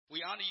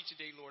We honor you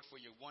today, Lord, for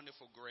your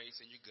wonderful grace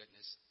and your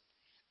goodness.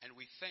 And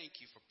we thank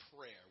you for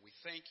prayer. We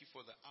thank you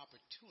for the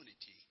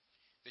opportunity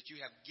that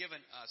you have given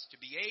us to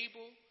be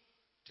able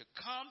to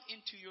come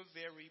into your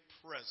very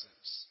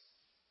presence.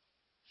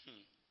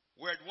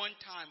 Where at one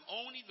time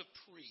only the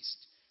priest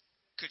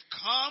could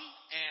come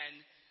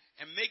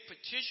and make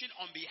petition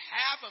on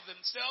behalf of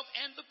himself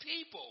and the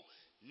people.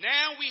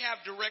 Now we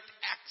have direct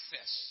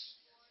access.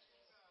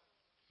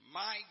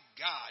 My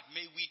God,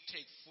 may we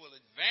take full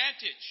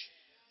advantage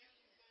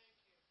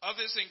of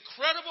this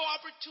incredible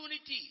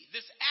opportunity,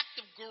 this act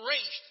of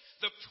grace,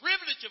 the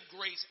privilege of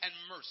grace and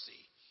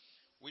mercy.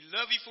 We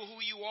love you for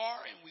who you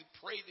are, and we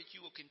pray that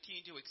you will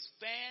continue to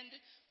expand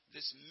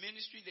this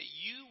ministry, that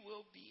you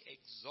will be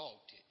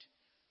exalted,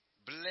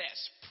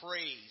 blessed,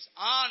 praised,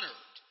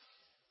 honored.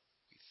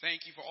 We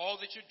thank you for all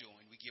that you're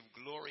doing. We give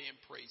glory and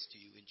praise to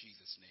you in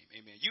Jesus'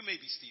 name. Amen. You may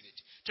be seated.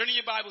 Turning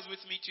your Bibles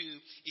with me to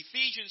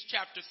Ephesians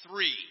chapter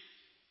 3.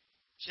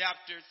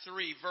 Chapter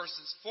 3,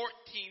 verses 14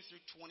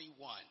 through 21.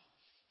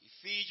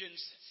 Ephesians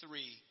 3,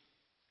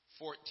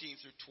 14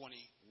 through 21.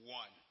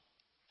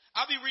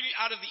 I'll be reading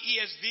out of the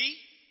ESV,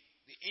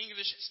 the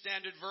English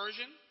Standard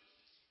Version.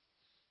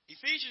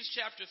 Ephesians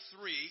chapter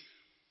 3,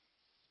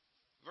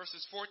 verses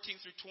 14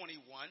 through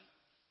 21.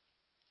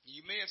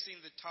 You may have seen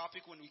the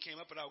topic when we came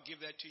up, but I'll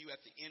give that to you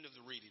at the end of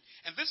the reading.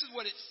 And this is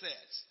what it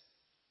says.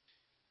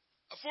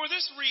 For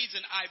this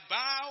reason I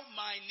bow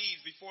my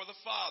knees before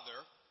the Father,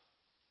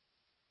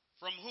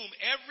 from whom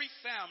every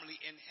family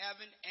in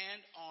heaven and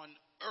on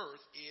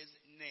earth is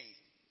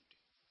named,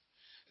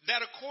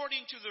 that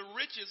according to the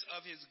riches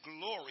of his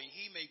glory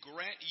he may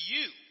grant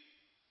you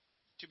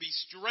to be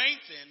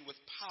strengthened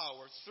with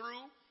power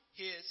through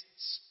his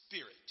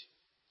Spirit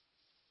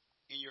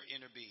in your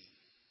inner being,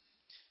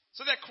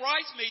 so that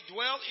Christ may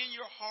dwell in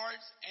your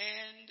hearts,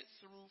 and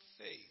through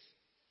faith,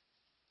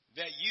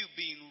 that you,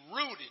 being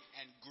rooted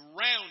and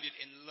grounded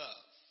in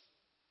love,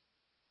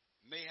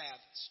 may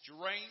have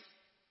strength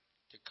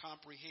to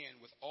comprehend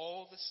with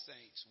all the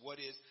saints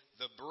what is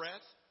the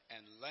breadth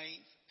and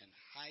length and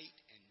height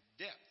and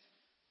depth,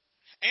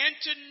 and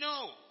to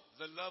know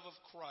the love of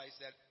Christ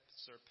that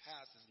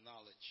surpasses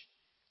knowledge,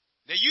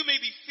 that you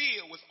may be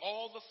filled with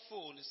all the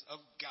fullness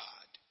of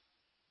God.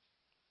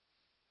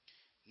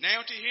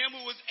 Now to him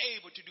who is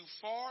able to do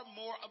far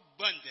more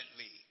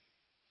abundantly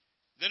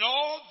than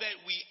all that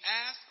we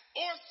ask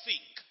or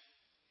think,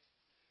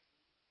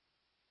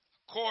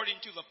 according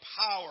to the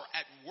power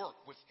at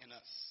work within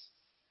us.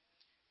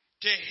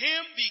 To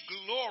him be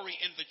glory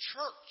in the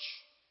church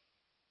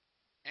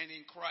and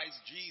in Christ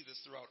Jesus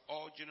throughout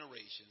all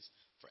generations,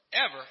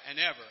 forever and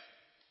ever.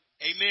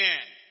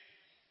 Amen.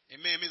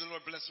 Amen. May the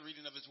Lord bless the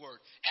reading of his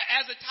word.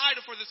 As a title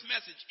for this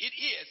message, it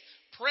is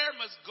Prayer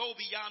Must Go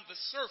Beyond the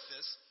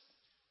Surface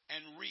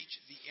and Reach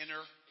the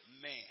Inner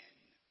Man.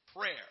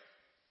 Prayer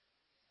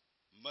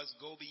must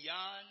go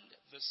beyond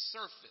the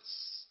surface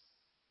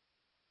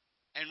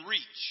and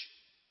reach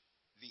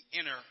the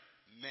inner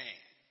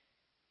man.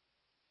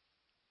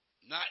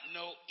 Not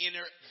no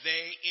inner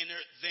they,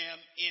 inner them,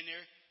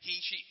 inner he,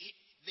 she,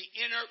 the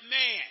inner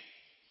man.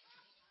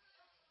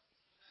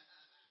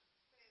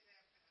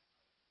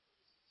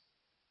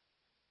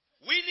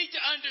 We need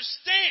to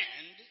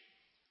understand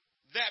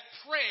that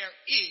prayer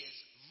is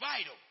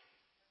vital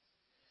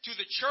to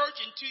the church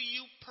and to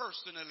you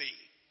personally.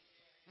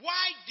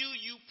 Why do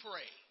you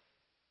pray?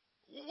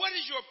 What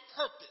is your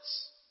purpose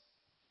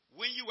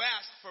when you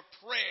ask for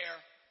prayer?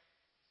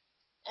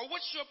 Or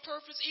what's your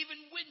purpose even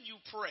when you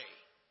pray?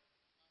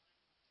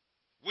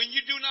 When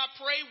you do not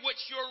pray,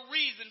 what's your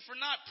reason for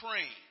not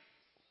praying?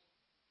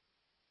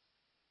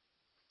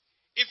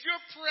 If your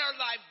prayer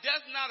life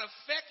does not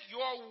affect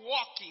your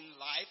walking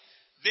life,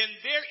 then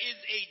there is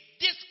a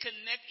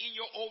disconnect in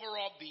your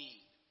overall being.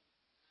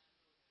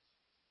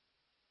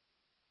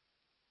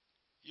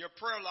 Your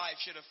prayer life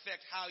should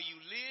affect how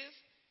you live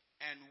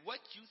and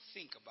what you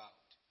think about.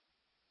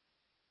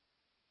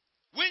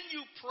 When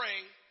you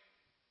pray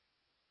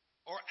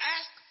or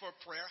ask for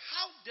prayer,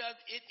 how does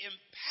it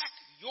impact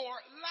your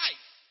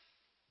life?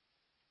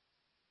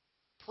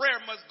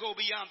 Prayer must go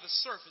beyond the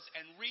surface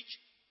and reach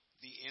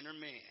the inner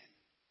man.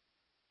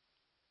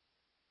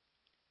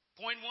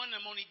 Point one,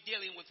 I'm only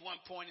dealing with one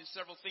point and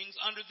several things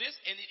under this,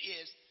 and it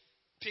is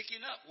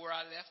picking up where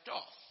I left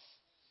off.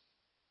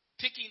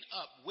 Picking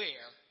up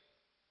where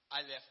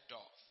I left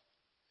off.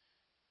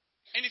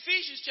 In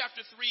Ephesians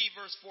chapter 3,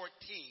 verse 14,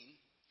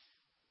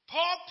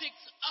 Paul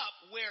picks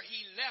up where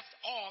he left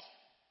off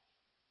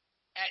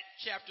at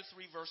chapter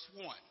 3, verse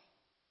 1.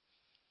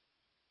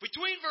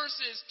 Between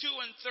verses 2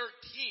 and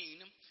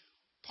 13,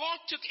 Paul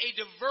took a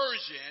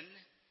diversion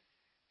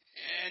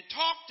and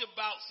talked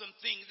about some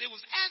things. It was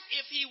as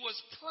if he was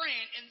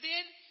praying, and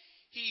then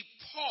he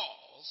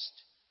paused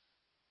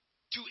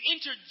to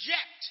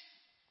interject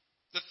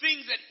the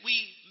things that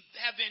we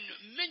have been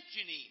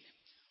mentioning.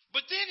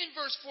 But then in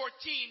verse 14,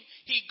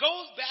 he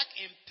goes back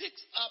and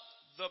picks up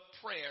the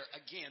prayer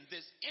again,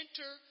 this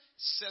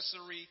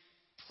intercessory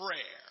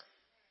prayer.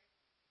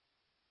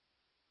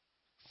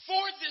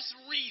 For this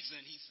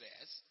reason, he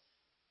says,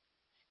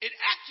 it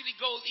actually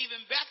goes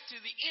even back to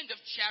the end of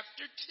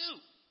chapter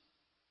 2.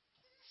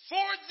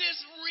 For this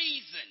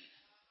reason,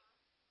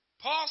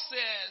 Paul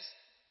says,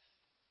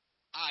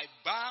 I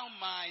bow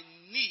my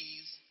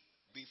knees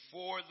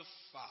before the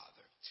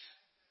Father.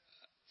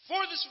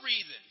 For this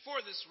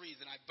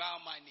reason, I bow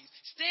my knees.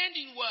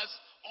 Standing was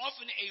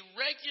often a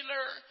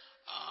regular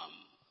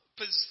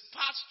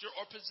posture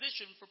or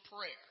position for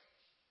prayer.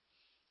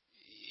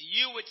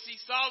 You would see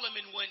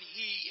Solomon when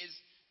he is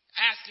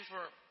asking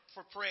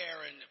for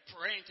prayer and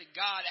praying to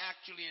God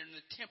actually in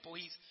the temple.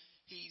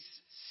 He's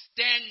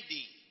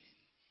standing.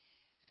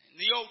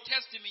 In the Old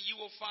Testament,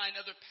 you will find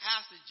other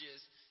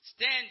passages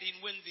standing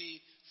when the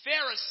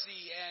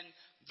Pharisee and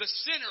the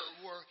sinner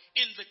were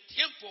in the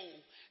temple,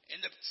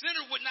 and the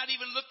sinner would not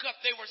even look up.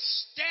 They were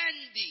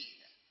standing.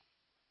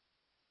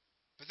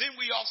 But then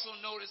we also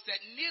notice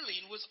that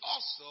kneeling was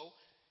also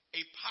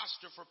a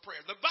posture for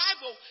prayer. The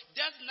Bible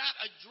does not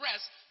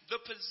address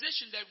the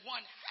position that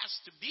one has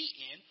to be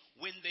in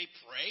when they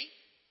pray.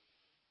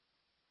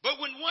 But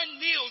when one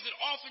kneels, it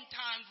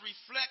oftentimes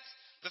reflects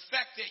the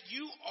fact that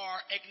you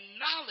are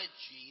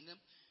acknowledging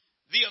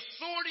the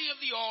authority of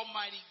the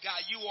Almighty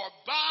God. You are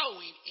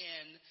bowing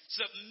in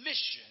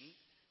submission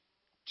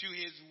to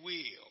His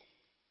will.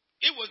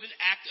 It was an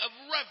act of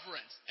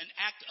reverence, an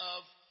act of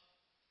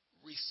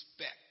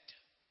respect.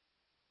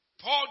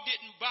 Paul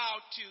didn't bow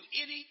to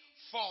any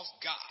false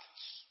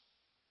gods.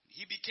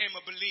 He became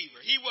a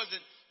believer. He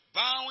wasn't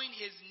bowing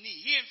his knee.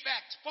 He, in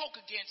fact, spoke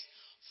against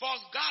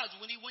false gods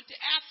when he went to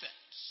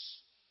Athens.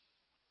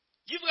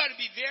 You've got to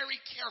be very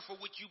careful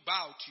what you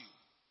bow to.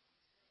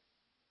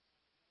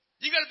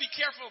 You've got to be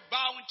careful of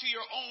bowing to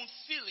your own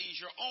feelings,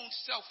 your own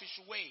selfish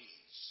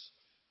ways.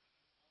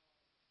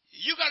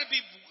 You've got to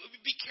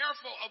be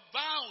careful of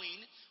bowing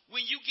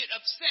when you get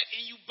upset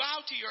and you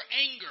bow to your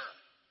anger.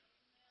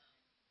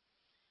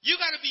 You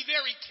got to be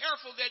very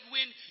careful that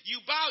when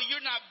you bow,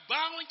 you're not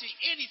bowing to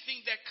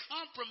anything that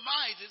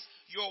compromises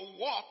your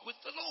walk with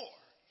the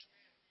Lord.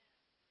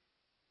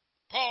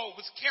 Paul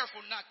was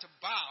careful not to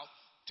bow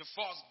to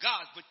false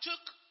gods, but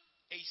took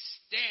a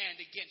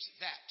stand against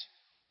that,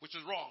 which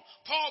was wrong.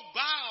 Paul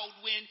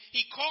bowed when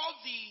he called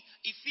the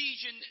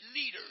Ephesian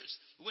leaders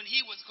when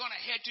he was going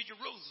to head to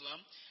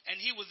Jerusalem, and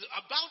he was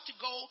about to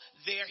go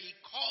there. He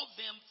called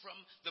them from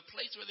the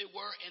place where they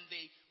were, and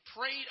they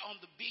prayed on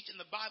the beach,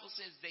 and the Bible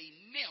says they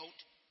knelt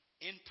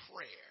in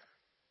prayer.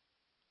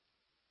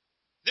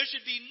 There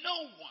should be no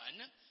one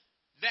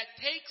that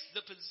takes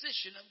the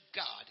position of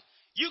God.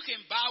 You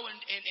can bow and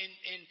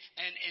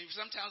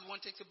sometimes one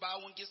takes a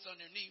bow, one gets on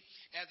their knee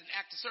as an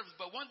act of service,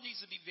 but one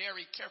needs to be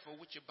very careful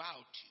what you bow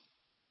to.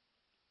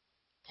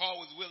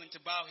 Paul was willing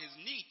to bow his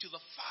knee to the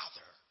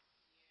Father.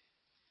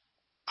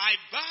 I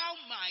bow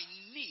my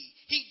knee.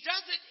 He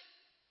does it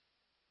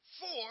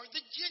for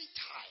the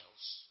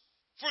Gentiles.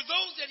 For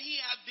those that he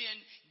have been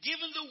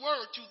given the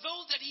word to,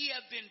 those that he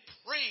have been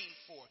praying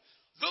for,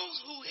 those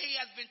who he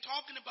has been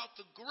talking about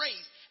the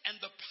grace and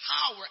the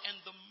power and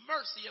the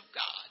mercy of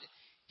God.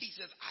 He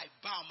says, I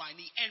bow my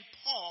knee. And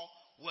Paul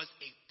was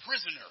a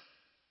prisoner.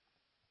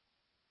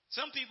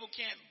 Some people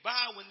can't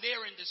bow when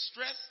they're in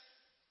distress.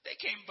 They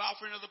can't bow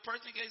for another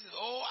person. They say,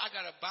 oh, I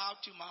got to bow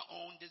to my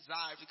own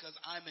desires because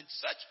I'm in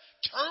such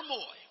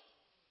turmoil.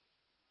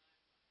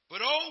 But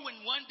oh, when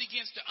one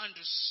begins to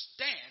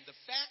understand the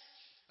fact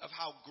of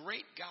how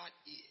great God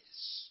is,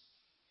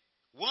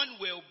 one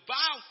will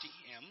bow to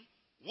him.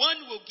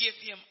 One will give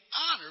him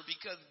honor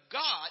because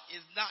God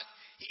is not,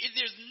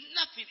 there's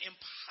nothing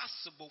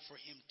impossible for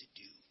him to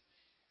do.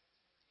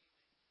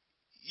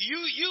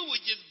 You would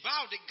just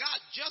bow to God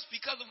just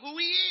because of who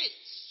he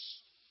is.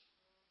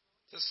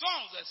 The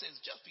song that says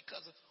just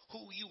because of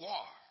who you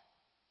are.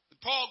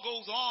 Paul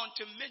goes on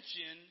to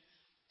mention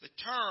the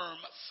term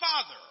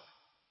Father.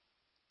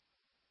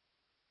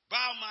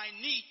 Bow my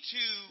knee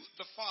to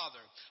the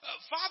Father.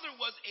 Father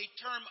was a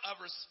term of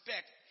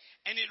respect,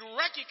 and it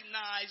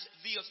recognized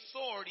the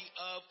authority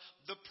of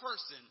the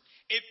person.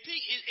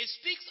 It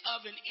speaks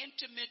of an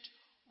intimate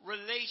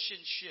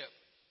relationship.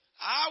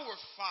 Our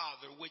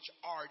Father, which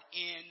art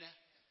in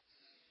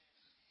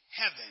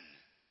heaven.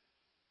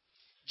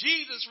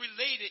 Jesus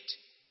related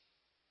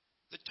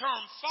the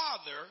term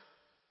Father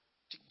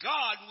to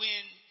God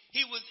when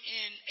he was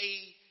in a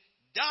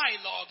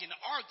dialogue, an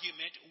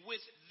argument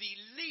with the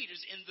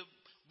leaders in the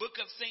book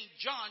of St.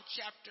 John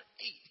chapter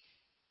 8.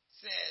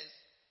 Says,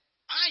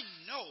 I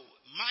know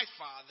my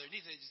father. And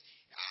he says,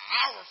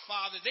 our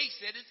father, they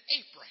said, is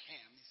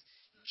Abraham.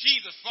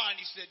 Jesus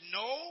finally said,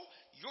 no,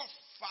 your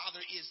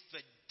father is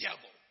the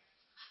devil.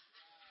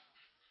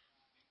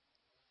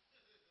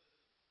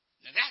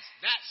 Now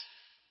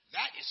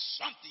that is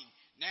something.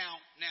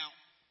 Now,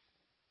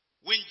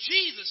 when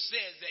Jesus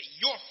says that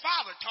your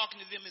father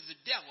talking to them is the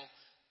devil,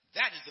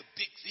 that is a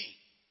big thing.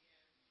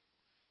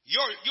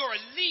 Your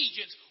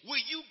allegiance,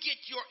 where you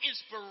get your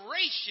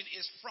inspiration,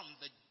 is from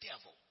the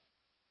devil.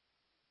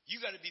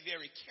 You got to be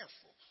very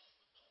careful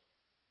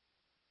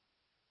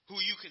who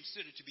you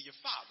consider to be your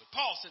father.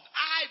 Paul says,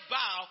 I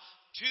bow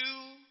to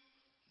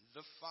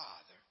the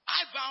Father.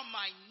 I bow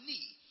my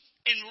knee.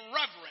 in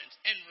reverence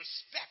and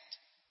respect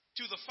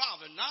to the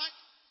Father, not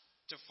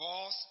to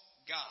false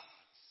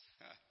gods.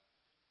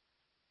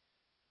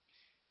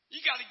 You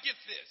got to get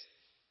this.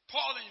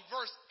 Paul in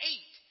verse 8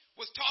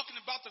 was talking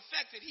about the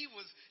fact that he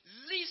was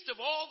least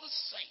of all the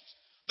saints.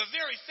 The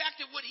very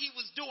fact of what he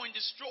was doing,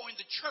 destroying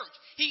the church,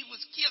 he was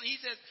killing. He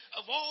says,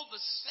 of all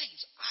the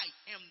saints,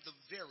 I am the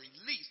very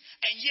least.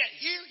 And yet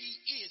here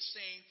he is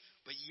saying,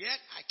 but yet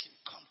I can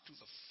come to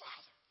the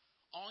Father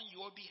on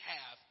your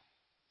behalf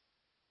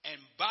and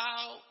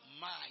bow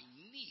my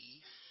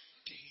knee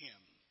to him.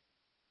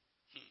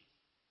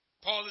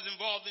 Paul is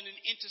involved in an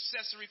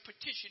intercessory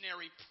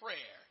petitionary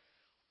prayer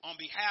on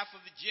behalf of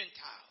the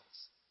Gentiles.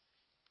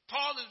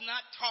 Paul is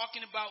not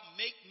talking about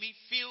make me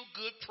feel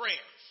good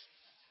prayers.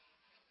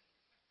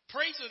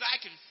 Pray so that I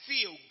can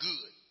feel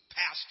good,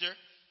 Pastor.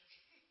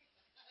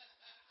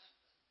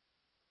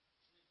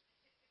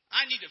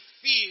 I need to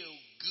feel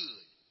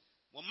good.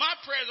 Well, my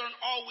prayers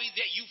aren't always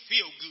that you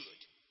feel good.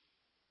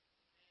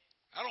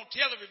 I don't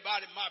tell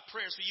everybody my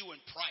prayers for you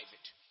in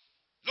private.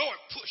 Lord,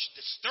 push,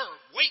 disturb,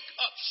 wake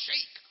up,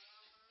 shake.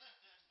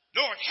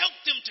 Lord, help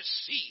them to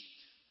see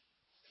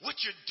what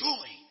you're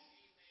doing.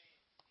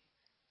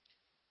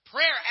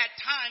 Prayer at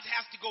times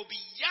has to go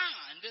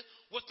beyond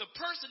what the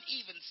person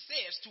even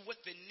says to what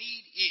the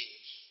need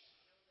is.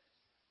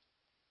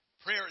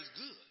 Prayer is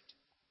good.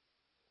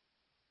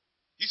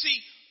 You see,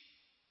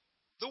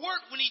 the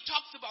word, when he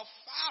talks about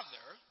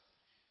Father,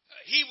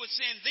 he was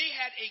saying they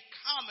had a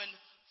common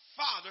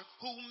Father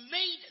who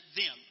made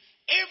them.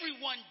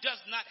 Everyone does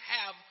not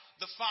have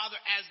the Father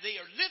as they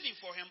are living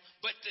for him,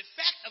 but the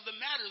fact of the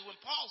matter is when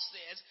Paul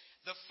says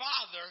the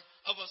Father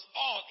of us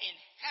all in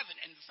heaven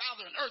and the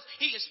Father on earth,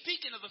 he is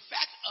speaking of the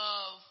fact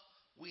of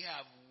we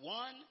have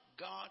one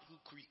God who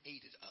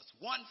created us,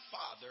 one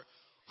Father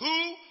who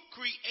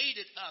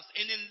created us.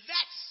 And in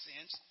that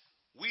sense,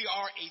 we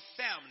are a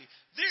family.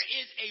 There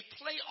is a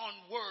play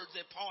on words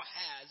that Paul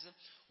has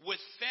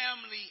with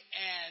family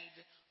and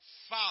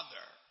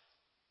father.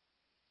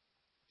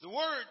 The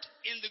word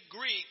in the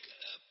Greek,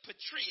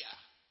 patria,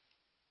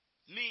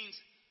 means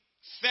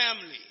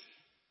family.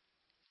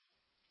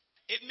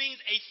 It means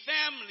a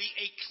family,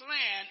 a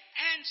clan,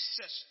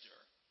 ancestor.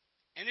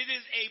 And it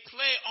is a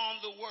play on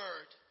the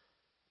word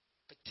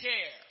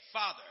pater,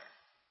 father.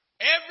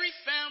 Every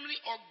family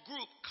or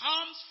group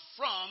comes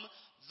from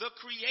the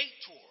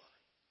Creator,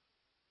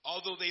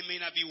 although they may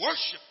not be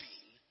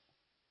worshiping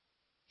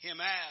him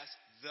as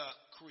the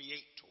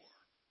Creator.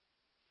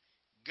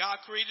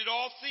 God created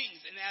all things,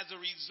 and as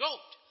a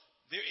result,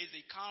 there is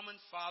a common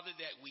Father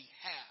that we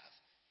have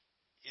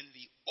in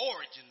the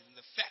origin and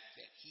the fact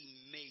that he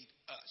made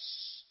us.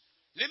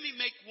 Let me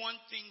make one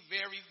thing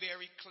very,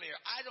 very clear.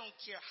 I don't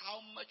care how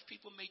much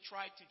people may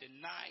try to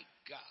deny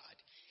God.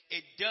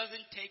 It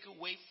doesn't take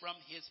away from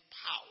his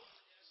power.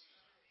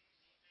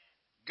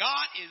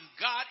 God is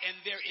God, and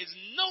there is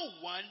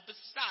no one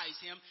besides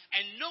him,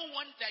 and no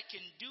one that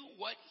can do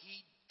what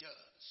he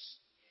does.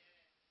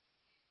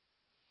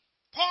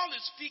 Paul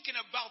is speaking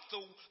about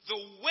the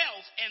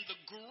wealth and the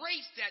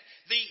grace that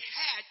they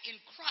had in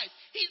Christ.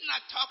 He's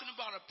not talking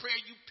about a prayer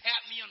you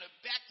pat me on the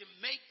back to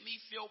make me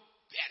feel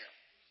better.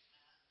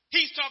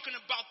 He's talking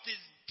about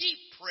this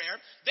deep prayer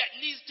that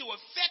needs to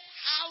affect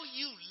how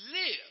you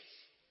live.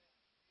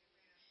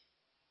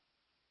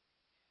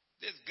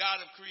 This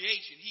God of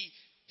creation,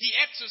 he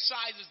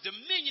exercises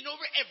dominion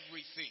over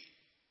everything.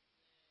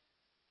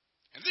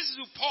 And this is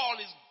who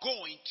Paul is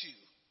going to.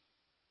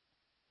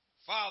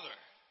 Father,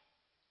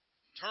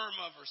 term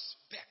of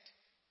respect,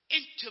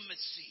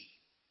 intimacy.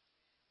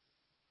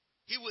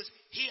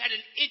 He had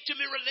an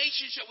intimate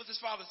relationship with his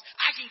father.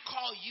 I can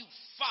call you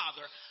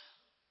Father.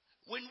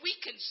 When we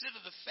consider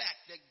the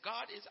fact that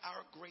God is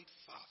our great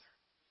Father,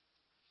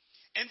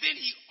 and then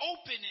he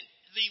opened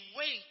the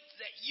way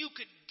that you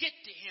could get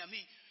to him.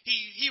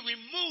 He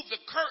removed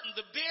the curtain,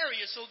 the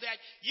barrier, so that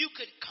you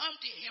could come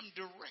to him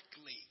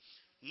directly,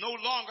 no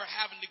longer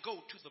having to go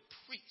to the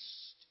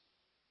priest.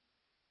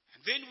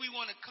 And then we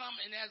want to come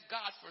and ask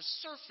God for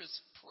surface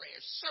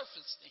prayers,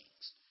 surface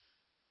things.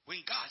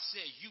 When God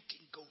says you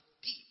can go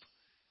deep.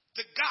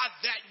 The God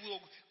that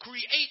will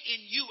create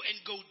in you and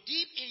go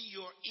deep in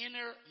your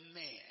inner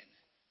man.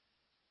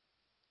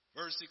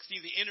 Verse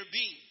 16, the inner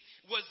being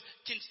was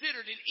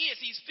considered and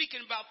is. He's speaking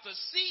about the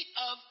seat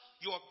of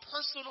your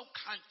personal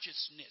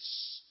consciousness.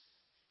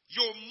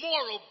 Your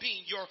moral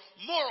being, your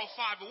moral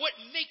fiber, what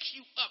makes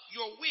you up,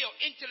 your will,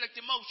 intellect,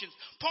 emotions.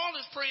 Paul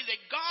is praying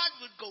that God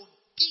would go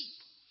deep.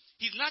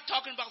 He's not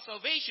talking about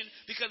salvation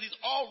because he's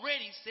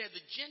already said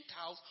the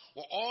Gentiles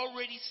were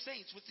already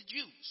saints with the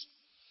Jews.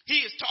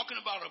 He is talking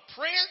about a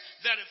prayer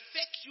that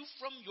affects you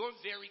from your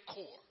very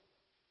core.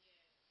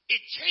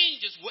 It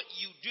changes what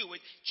you do.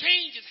 It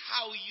changes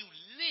how you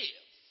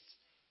live.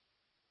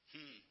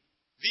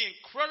 The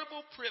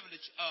incredible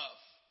privilege of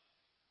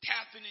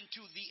tapping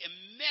into the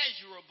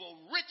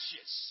immeasurable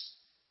riches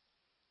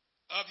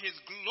of his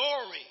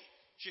glory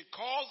should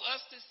cause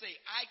us to say,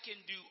 I can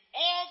do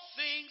all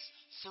things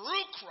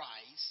through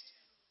Christ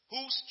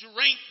who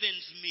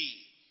strengthens me.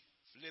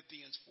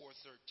 Philippians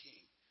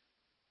 4:13.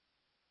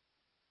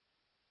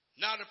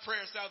 Not a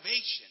prayer of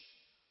salvation,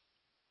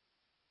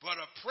 but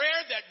a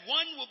prayer that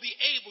one will be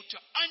able to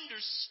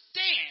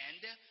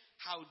understand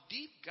how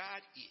deep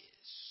God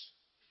is.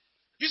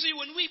 You see,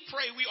 when we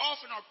pray, we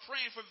often are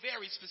praying for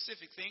very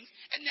specific things,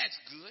 and that's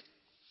good.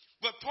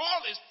 But Paul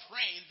is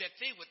praying that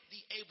they would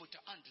be able to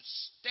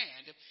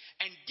understand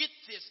and get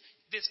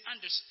this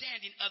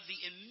understanding of the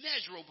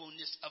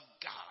immeasurableness of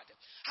God,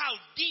 how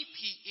deep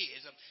he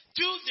is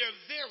to their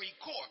very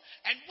core.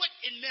 And what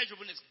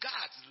immeasurableness?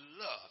 God's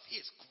love,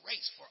 his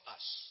grace for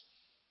us.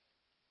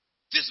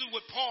 This is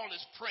what Paul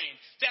is praying,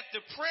 that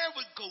the prayer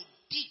would go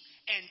deep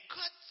and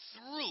cut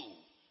through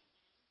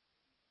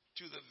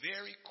to the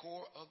very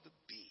core of the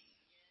being.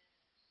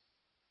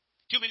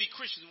 Too many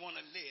Christians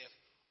want to live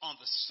on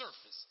the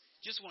surface,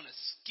 just want to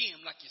skim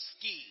like you're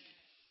skiing.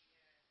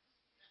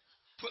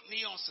 Put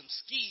me on some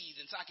skis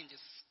and so I can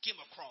just skim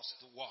across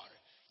the water.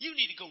 You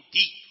need to go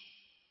deep.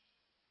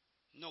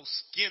 No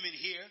skimming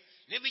here.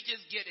 Let me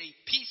just get a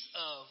piece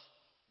of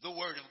the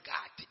Word of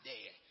God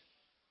today.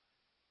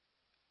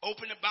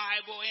 Open the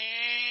Bible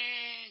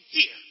and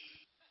here.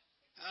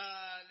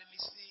 Let me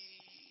see.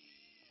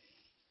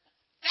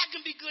 That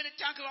can be good at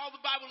times because all the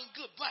Bible is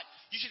good, but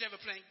you should have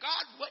a plan.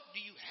 God, what do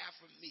you have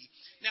for me?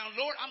 Now,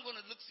 Lord, I'm going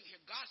to look through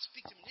here. God,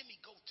 speak to me. Let me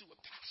go through a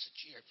passage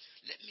here.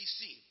 Let me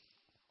see.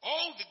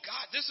 Oh, the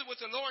God, this is what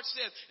the Lord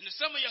says. And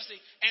some of y'all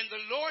say, and the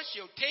Lord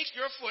shall take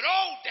your foot.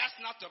 Oh, that's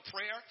not the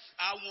prayer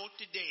I want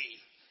today.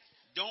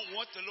 Don't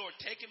want the Lord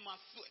taking my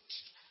foot.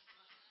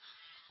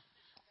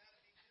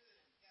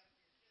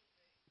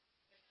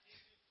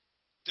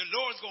 The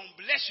Lord's going to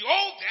bless you.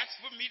 Oh, that's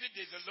for me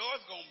today. The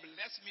Lord's going to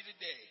bless me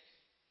today.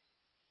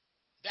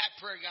 That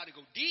prayer got to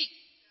go deep.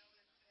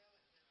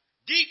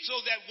 Deep so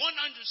that one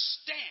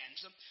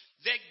understands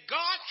that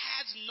God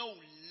has no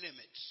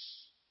limits.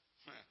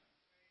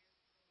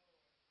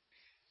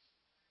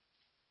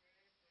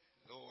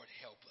 Lord,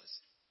 help us.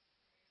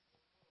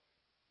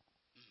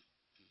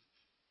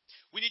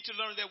 We need to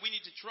learn that we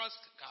need to trust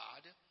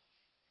God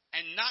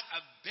and not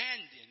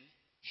abandon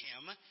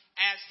him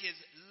as his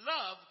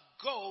love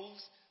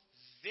goes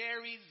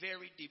very,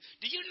 very deep.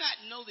 Do you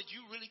not know that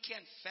you really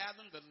can't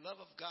fathom the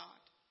love of God?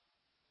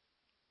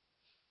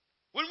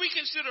 When we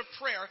consider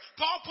prayer,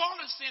 Paul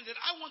is saying that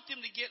I want them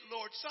to get,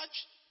 Lord, such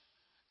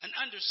an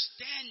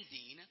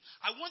understanding.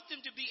 I want them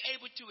to be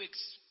able to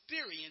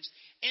experience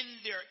in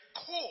their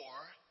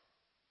core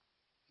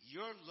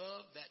your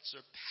love that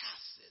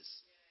surpasses.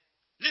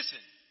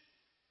 Listen,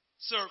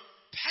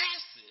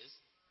 surpasses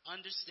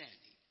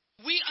understanding.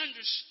 We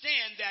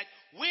understand that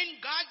when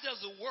God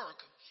does a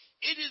work,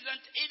 it is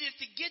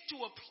to get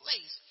to a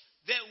place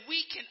that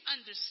we can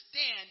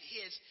understand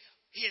his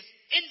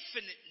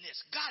infiniteness.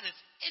 God is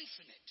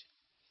infinite.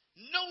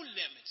 No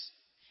limits.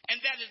 And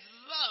that his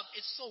love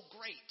is so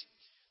great.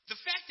 The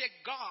fact that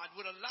God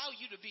would allow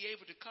you to be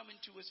able to come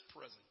into his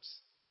presence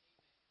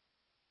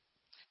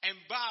and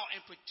bow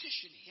and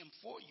petition him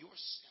for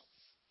yourself.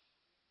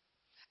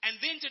 And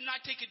then to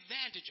not take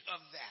advantage of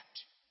that.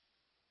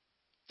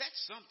 That's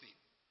something.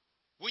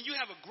 When you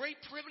have a great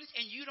privilege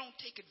and you don't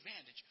take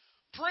advantage.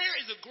 Prayer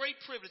is a great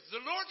privilege.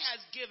 The Lord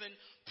has given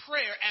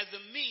prayer as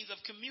a means of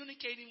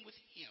communicating with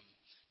him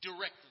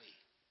directly.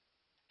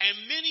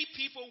 And many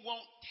people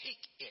won't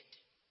take it.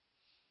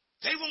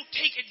 They won't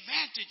take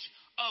advantage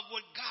of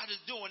what God is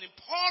doing. And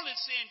Paul is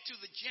saying to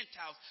the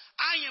Gentiles,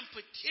 I am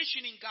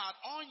petitioning God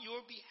on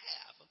your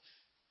behalf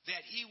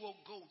that he will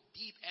go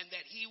deep and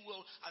that he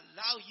will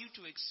allow you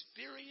to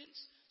experience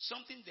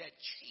something that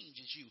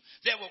changes you,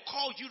 that will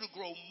cause you to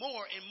grow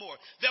more and more,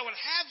 that will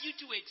have you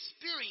to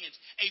experience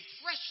a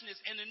freshness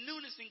and a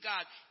newness in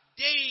God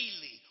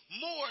daily,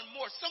 more and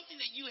more, something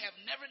that you have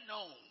never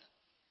known.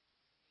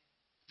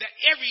 That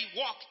every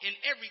walk and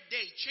every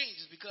day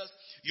changes because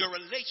your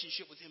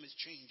relationship with him is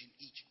changing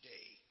each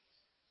day.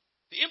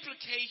 The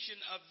implication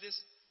of this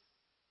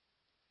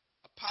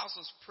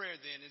apostles' prayer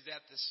then is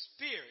that the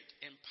Spirit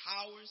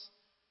empowers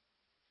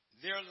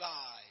their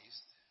lives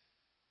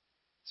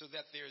so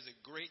that there is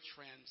a great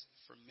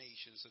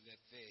transformation, so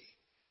that they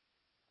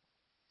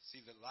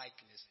see the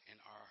likeness and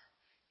are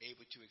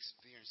able to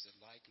experience the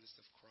likeness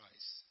of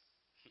Christ.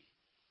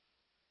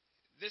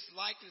 This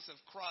likeness of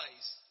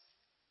Christ,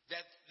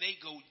 that they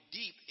go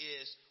deep,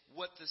 is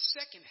what the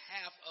second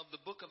half of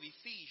the book of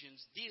Ephesians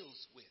deals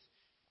with.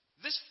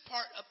 This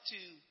part up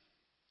to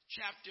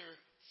chapter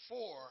 4,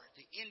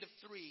 the end of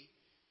 3,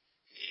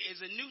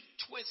 is a new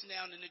twist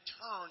now and a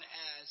turn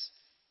as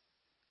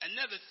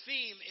another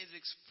theme is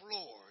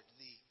explored,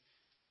 the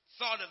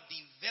thought of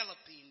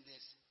developing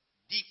this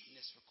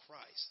deepness for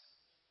Christ.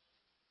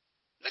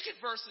 Look at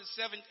verses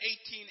 7,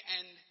 18,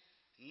 and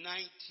 19.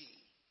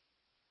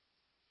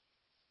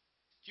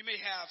 You may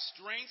have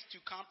strength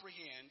to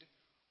comprehend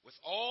with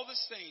all the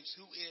saints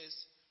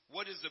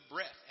what is the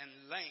breadth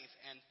and length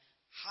and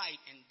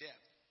height and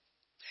depth,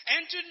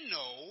 and to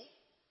know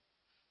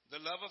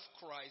the love of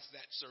Christ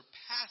that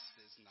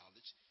surpasses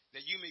knowledge,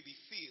 that you may be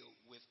filled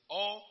with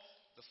all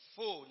the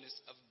fullness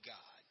of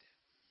God.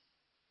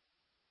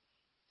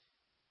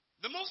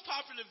 The most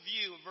popular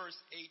view of verse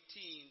 18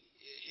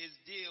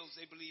 deals,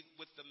 they believe,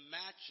 with the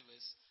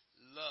matchless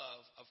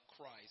love of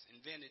Christ.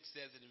 And then it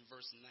says it in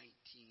verse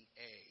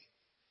 19a.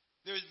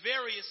 There's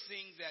various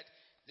things that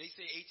they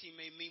say 18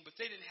 may mean, but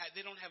they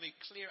don't have a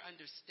clear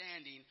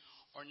understanding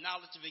or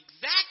knowledge of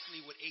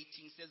exactly what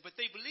 18 says, but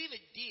they believe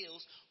it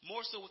deals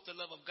more so with the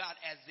love of God,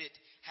 as it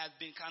has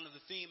been kind of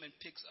the theme and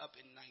picks up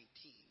in 19.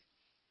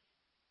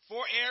 4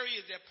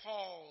 areas that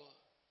Paul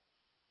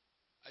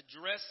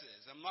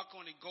addresses. I'm not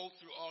going to go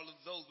through all of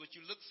those, but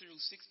you look through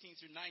 16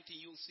 through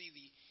 19, you'll see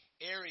the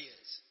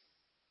areas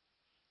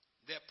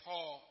that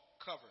Paul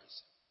covers.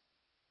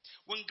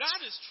 When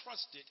God is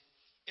trusted,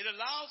 it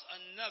allows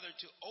another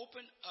to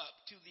open up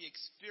to the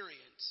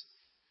experience,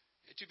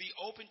 to be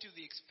open to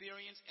the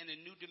experience and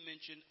a new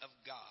dimension of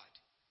God.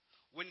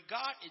 When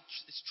God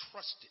is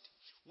trusted,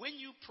 when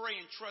you pray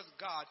and trust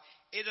God,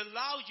 it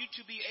allows you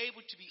to be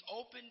able to be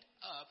opened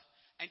up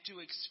and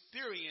to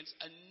experience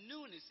a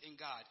newness in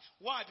God.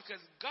 Why?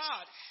 Because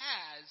God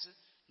has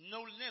no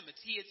limits.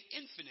 He is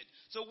infinite.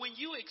 So when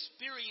you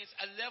experience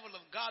a level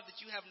of God that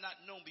you have not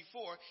known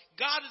before,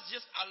 God is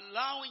just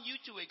allowing you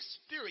to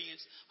experience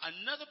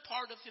another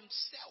part of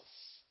himself.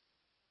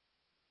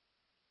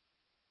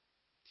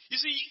 You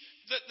see,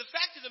 the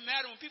fact of the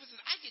matter, when people say,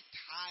 I get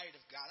tired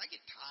of God, I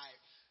get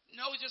tired.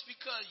 No, it's just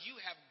because you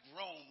have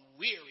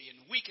grown weary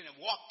and weak and have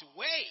walked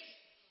away.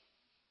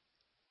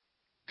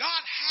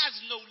 God has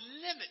no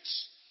limits.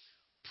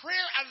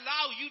 Prayer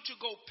allows you to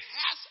go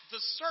past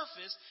the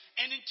surface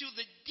and into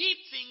the deep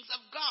things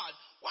of God.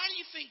 Why do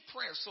you think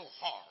prayer is so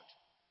hard?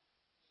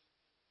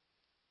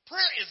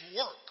 Prayer is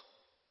work.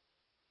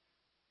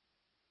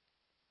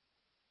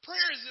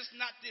 Prayer is just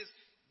not this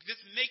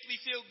make me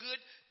feel good.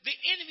 The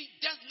enemy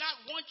does not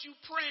want you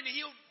praying, and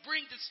he'll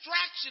bring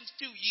distractions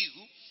to you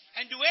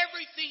and do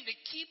everything to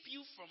keep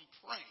you from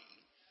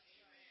praying.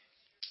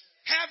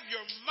 Have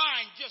your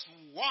mind just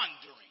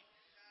wandering.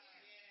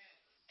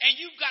 And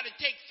you've got to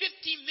take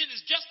 15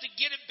 minutes just to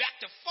get it back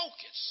to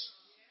focus.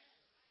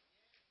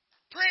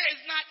 Prayer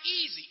is not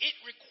easy. It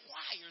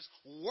requires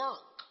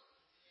work.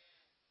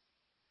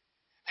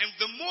 And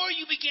the more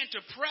you begin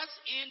to press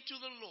into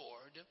the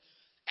Lord,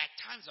 at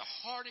times the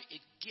harder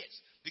it gets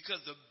because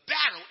the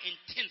battle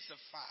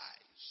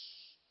intensifies.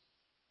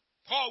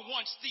 Paul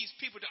wants these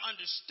people to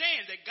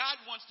understand that God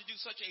wants to do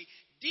such a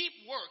deep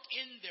work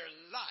in their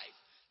life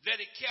that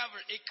it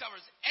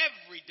covers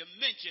every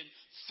dimension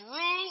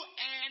through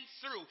and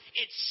through.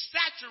 It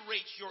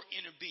saturates your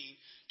inner being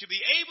to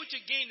be able to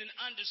gain an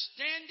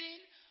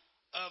understanding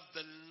of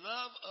the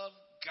love of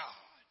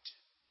God.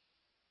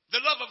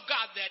 The love of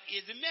God that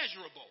is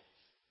immeasurable.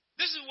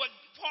 This is what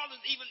Paul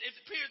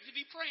appears to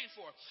be praying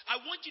for.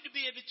 I want you to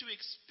be able to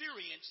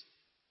experience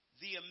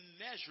the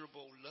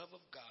immeasurable love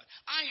of God.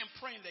 I am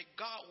praying that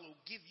God will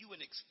give you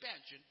an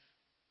expansion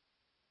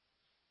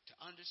to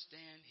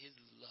understand his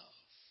love.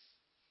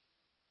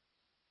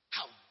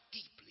 How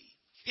deeply,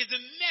 his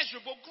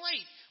immeasurable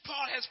grace,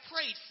 Paul has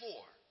prayed for.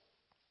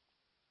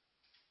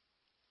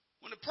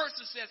 When a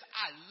person says,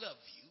 I love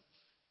you,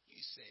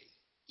 you say,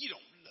 you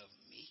don't love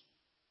me.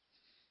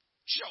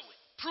 Show it.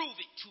 Prove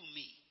it to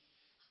me.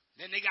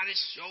 Then they got to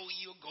show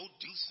you, go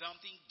do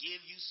something,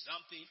 give you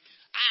something.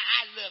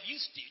 I love you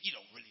still. You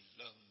don't really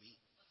love me.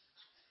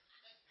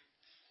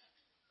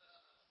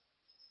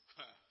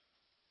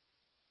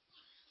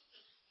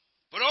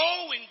 But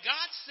when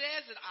God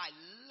says that I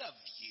love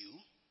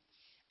you,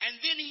 and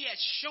then he has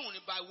shown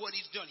it by what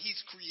he's done. He's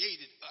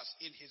created us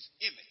in his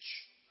image.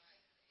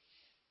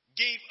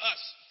 Gave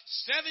us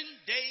 7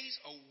 days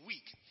a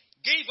week.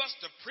 Gave us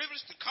the privilege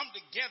to come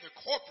together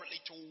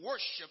corporately to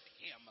worship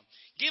him.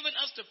 Given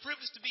us the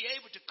privilege to be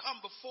able to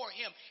come before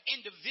him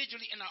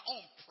individually in our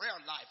own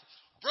prayer life.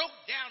 Broke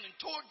down and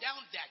tore down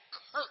that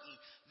curtain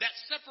that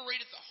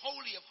separated the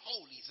Holy of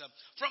Holies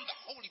from the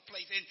holy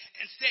place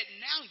and said,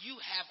 now you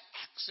have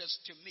access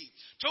to me.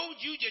 Told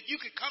you that you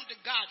could come to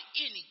God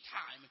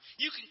anytime.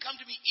 You can come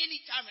to me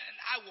anytime and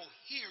I will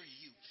hear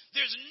you.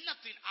 There's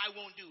nothing I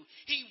won't do.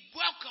 He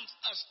welcomes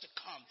us to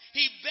come.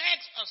 He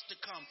begs us to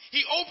come.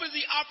 He opens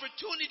the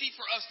opportunity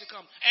for us to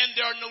come. And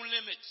there are no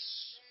limits.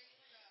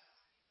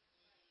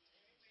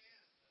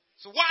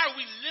 So why are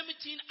we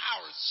limiting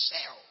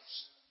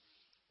ourselves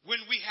when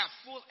we have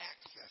full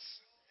access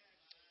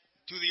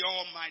to the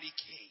Almighty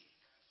King?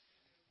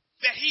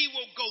 That he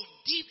will go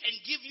deep and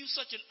give you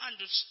such an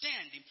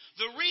understanding.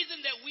 The reason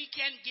that we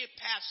can't get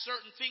past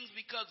certain things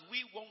because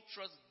we won't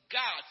trust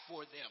God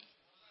for them.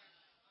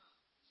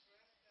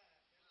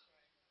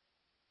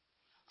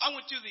 I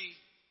went to let me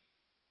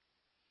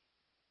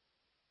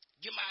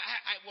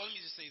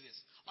just say this.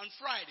 On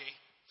Friday,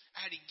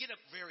 I had to get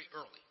up very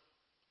early.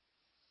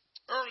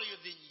 Earlier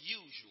than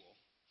usual.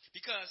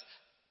 Because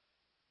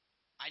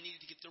I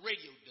needed to get the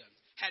radio done.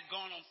 Had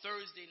gone on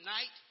Thursday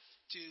night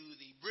to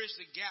the Bridge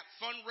the Gap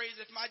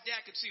fundraiser. If my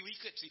dad could see, he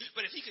could see.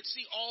 But if he could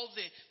see all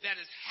that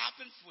has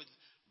happened with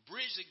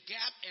Bridge the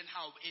Gap and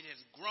how it has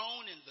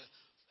grown and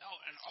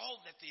all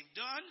that they've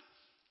done.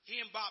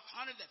 He and Bob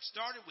Hunter that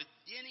started with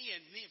Denny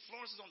and me and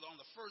Florence on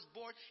the first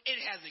board. It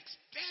has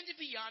expanded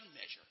beyond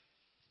measure.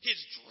 his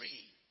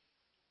dream.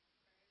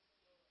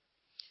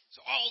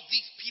 So all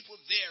these people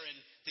there and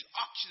the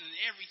auction and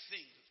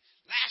everything.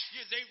 Last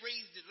year they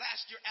raised it.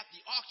 Last year at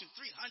the auction,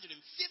 $350,000.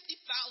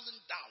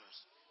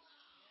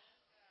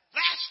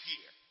 Last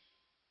year.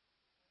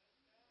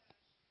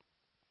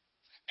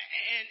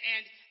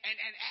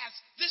 And as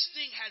this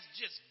thing has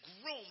just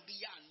grown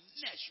beyond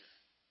measure,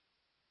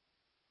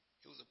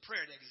 it was a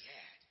prayer that he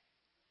had.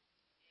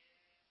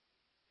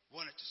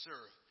 Wanted to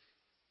serve.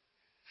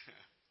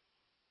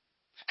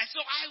 And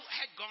so I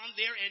had gone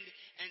there and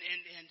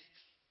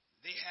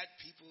they had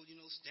people,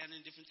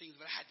 standing in different things,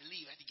 but I had to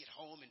leave. I had to get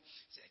home and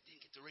said I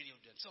didn't get the radio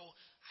done. So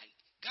I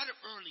got up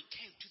early,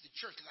 came to the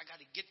church because I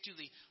got to get to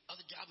the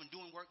other job and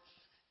doing work.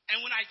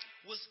 And when I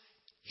was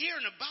here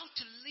and about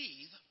to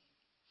leave,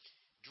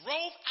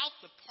 drove out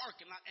the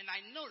parking lot, and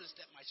I noticed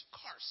that my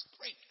car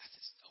scraped. I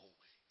said, oh,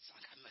 it's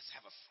like I must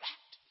have a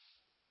flat.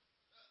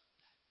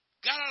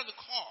 Got out of the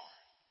car,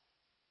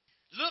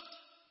 looked,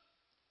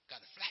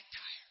 got a flat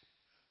tire.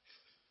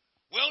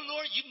 Well,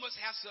 Lord, you must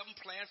have something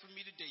planned for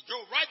me today.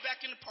 Drove right back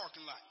in the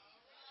parking lot.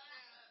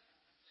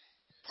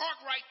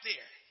 Parked right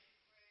there.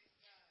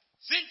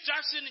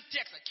 Start sending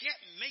text. I can't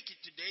make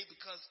it today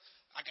because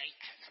I got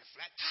a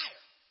flat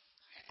tire.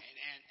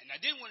 And I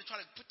didn't want to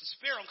try to put the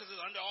spare on because it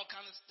was under all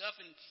kinds of stuff.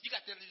 And you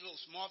got that little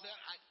small thing.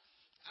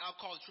 I'll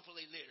call the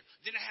AAA later.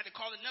 Then I had to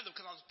call another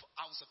because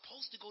I was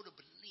supposed to go to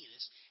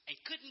Bolinas and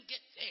couldn't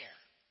get there.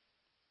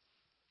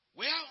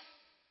 Well,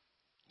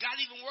 God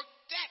even worked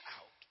that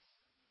out.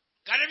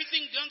 Got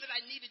everything done that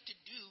I needed to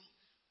do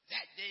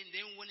that day, and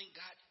then went and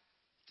got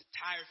the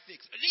tire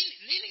fixed.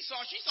 Lily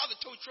saw the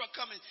tow truck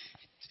come and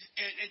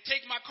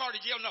take my car to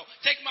jail. No,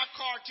 take my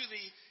car to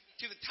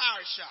the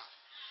tire shop.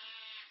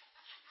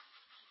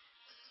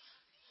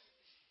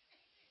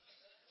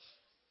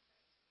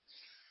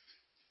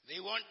 They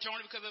weren't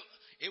towing it because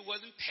it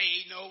wasn't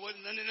paid. No, it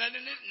wasn't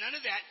none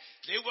of that.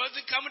 They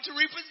wasn't coming to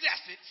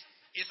repossess it.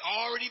 It's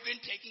already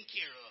been taken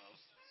care of.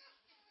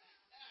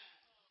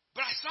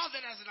 But I saw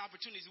that as an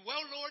opportunity.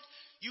 Well, Lord,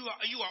 you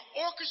are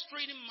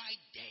orchestrating my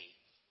day.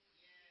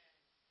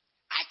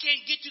 I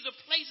can't get to the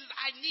places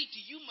I need to.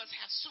 You must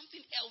have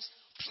something else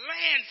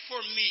planned for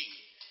me.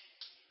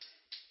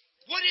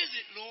 What is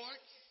it, Lord?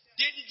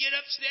 Didn't get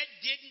upset,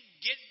 didn't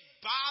get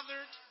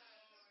bothered.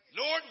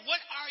 Lord, what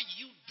are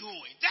you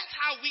doing? That's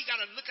how we got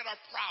to look at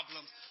our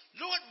problems.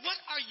 Lord, what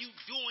are you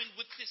doing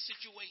with this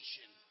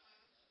situation?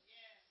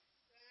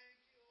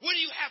 What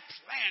do you have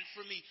planned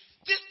for me?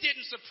 This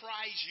didn't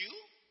surprise you.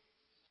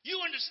 You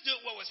understood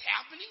what was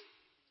happening.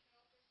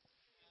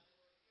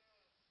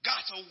 God,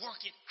 so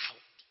work it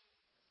out.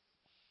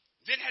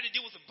 Then had to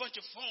deal with a bunch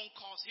of phone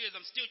calls here as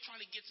I'm still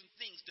trying to get some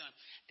things done.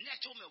 And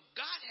that told me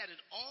God had it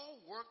all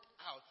worked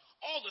out.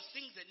 All the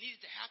things that needed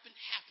to happen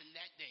happened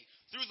that day.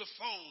 Through the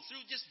phone,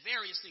 through just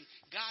various things.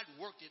 God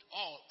worked it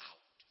all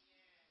out.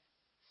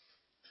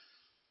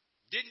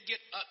 Didn't get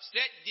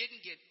upset,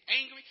 didn't get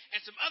angry.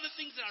 And some other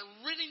things that I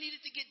really needed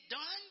to get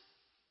done,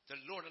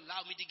 the Lord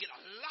allowed me to get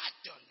a lot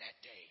done that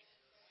day.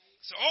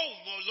 So,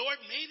 well, Lord,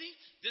 maybe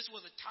this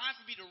was a time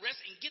for me to rest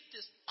and get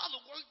this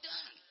other work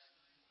done.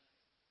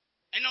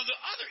 And on the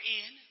other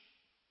end,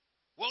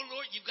 well,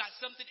 Lord, you've got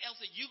something else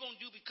that you're going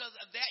to do because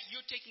of that.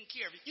 You're taking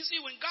care of it. You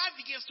see, when God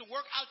begins to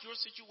work out your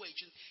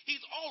situation,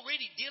 he's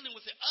already dealing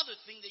with the other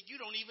thing that you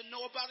don't even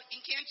know about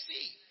and can't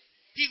see.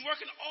 He's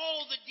working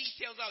all the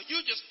details out. You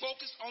just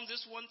focus on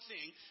this one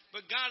thing,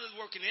 but God is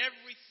working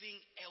everything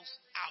else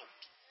out.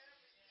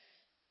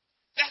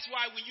 That's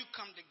why when you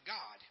come to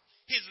God,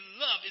 his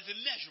love is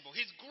immeasurable.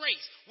 His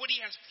grace, what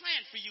he has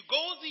planned for you,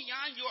 goes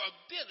beyond your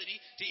ability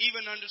to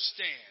even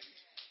understand.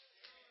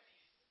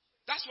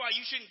 That's why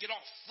you shouldn't get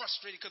all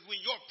frustrated because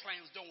when your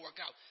plans don't work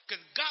out,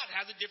 because God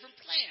has a different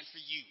plan for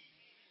you.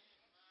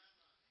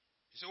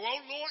 You say, well,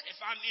 Lord, if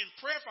I'm in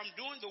prayer, if I'm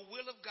doing the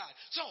will of God.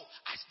 So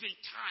I spend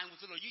time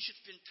with the Lord. You should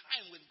spend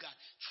time with God.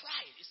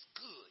 Try it. It's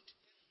good.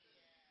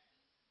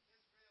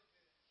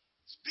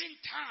 Spend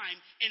time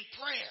in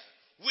prayer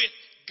with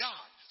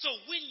God. So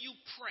when you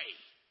pray,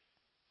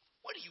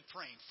 what are you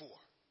praying for?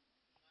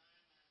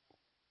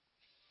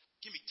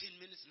 Give me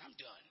 10 minutes and I'm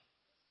done.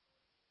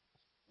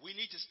 We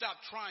need to stop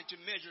trying to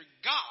measure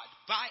God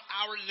by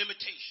our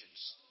limitations.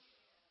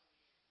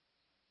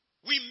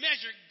 We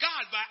measure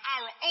God by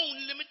our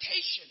own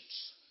limitations.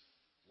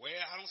 Well,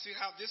 I don't see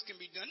how this can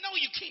be done. No,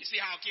 you can't see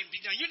how it can be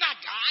done. You're not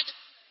God.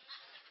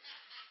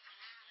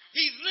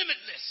 He's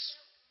limitless.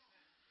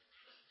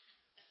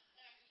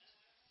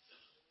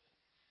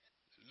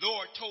 The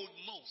Lord told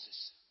Moses,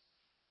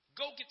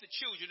 go get the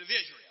children of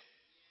Israel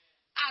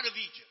out of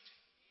Egypt.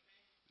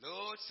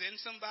 Lord,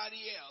 send somebody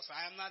else.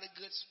 I am not a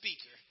good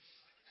speaker.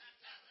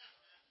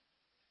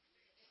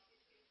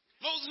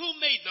 Moses, who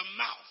made the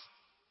mouth?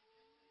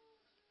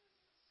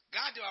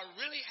 God, do I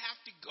really have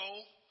to go?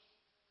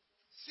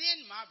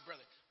 Send my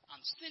brother.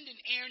 I'm sending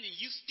Aaron and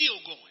you still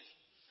going.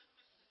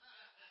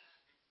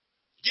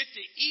 Get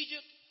to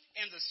Egypt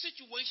and the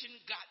situation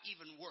got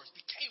even worse,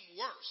 became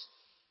worse.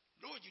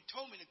 Lord, you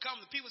told me to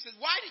come. The people said,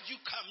 why did you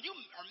come? You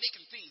are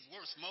making things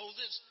worse,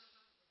 Moses.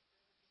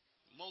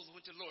 Moses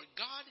went to the Lord.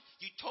 God,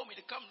 you told me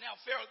to come. Now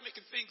Pharaoh's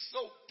making things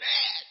so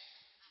bad.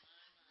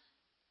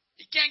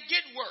 It can't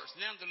get worse.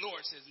 Now the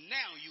Lord says,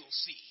 now you'll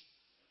see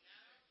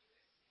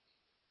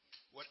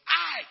what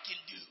I can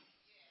do.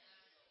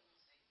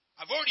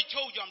 I've already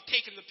told you I'm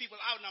taking the people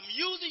out and I'm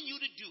using you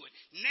to do it.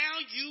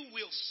 Now you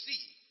will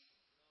see.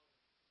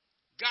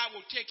 God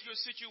will take your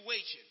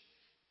situation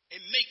and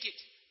make it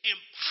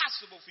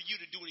impossible for you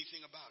to do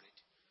anything about it.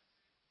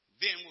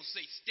 Then we'll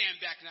say,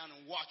 stand back down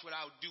and watch what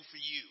I'll do for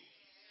you.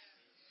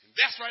 And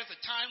that's right at the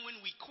time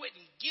when we quit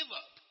and give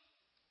up.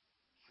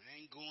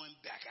 I ain't going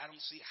back. I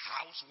don't see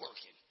how it's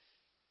working.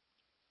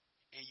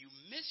 And you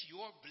miss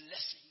your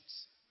blessings.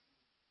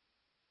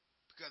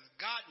 Because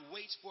God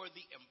waits for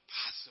the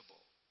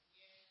impossible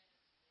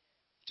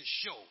to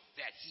show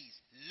that he's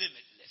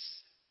limitless.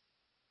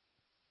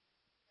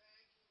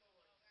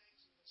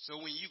 So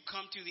when you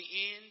come to the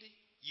end,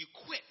 you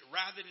quit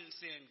rather than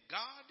saying,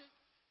 God,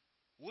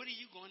 what are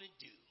you going to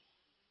do?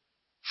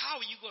 How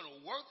are you going to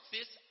work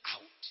this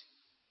out?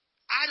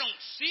 I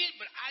don't see it,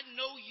 but I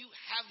know you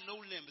have no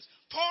limits.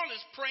 Paul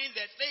is praying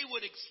that they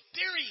would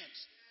experience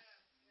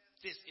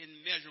this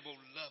immeasurable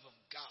love of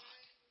God.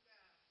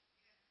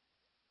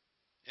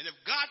 And if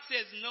God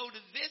says no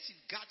to this,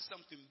 he's got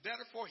something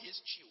better for his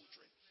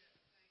children.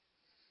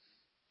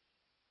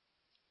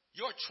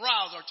 Your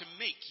trials are to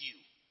make you.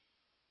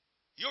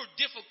 Your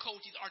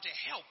difficulties are to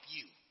help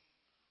you.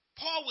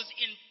 Paul was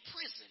in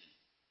prison,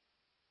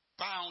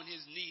 bowing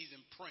his knees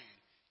and praying.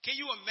 Can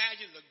you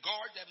imagine the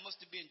guard that must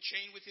have been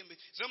chained with him?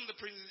 Some of the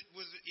prisons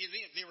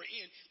they were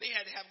in, they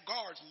had to have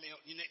guards,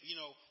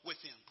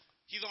 with him.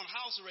 He's on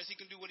house arrest; he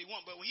can do what he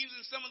wants. But when he was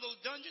in some of those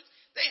dungeons,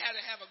 they had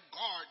to have a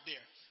guard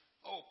there.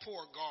 Oh,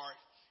 poor guard!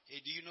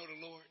 Hey, do you know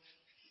the Lord?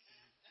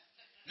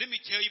 Let me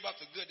tell you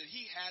about the good that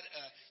he had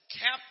a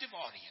captive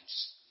audience.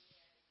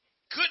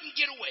 Couldn't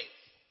get away.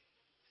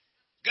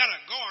 Got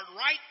a guard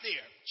right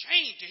there,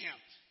 chained to him.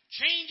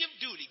 Change of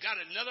duty. Got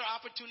another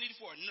opportunity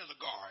for another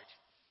guard.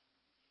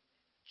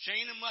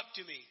 Chain him up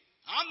to me.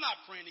 I'm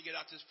not praying to get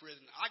out this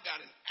prison. I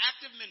got an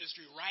active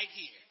ministry right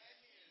here.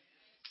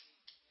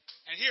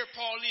 And here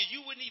Paul is.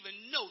 You wouldn't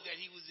even know that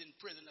he was in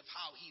prison of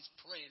how he's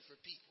praying for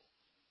people.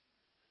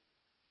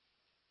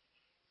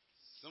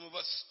 Some of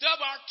us stub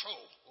our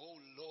toe. Oh,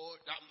 Lord.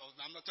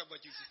 I'm not talking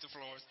about you, Sister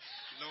Flores.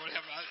 Lord,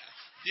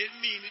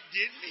 didn't mean it.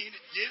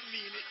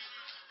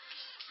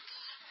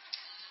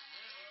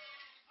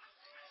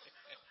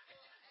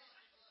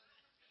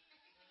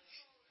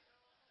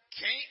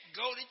 Can't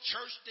go to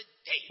church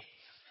today.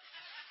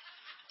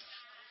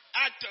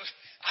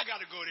 I got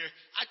to go there.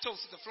 I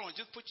told Sister Florence,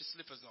 just put your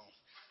slippers on.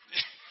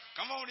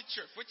 Come on to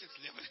church. Put your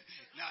slippers.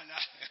 No.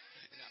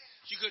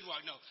 She couldn't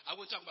walk. No, I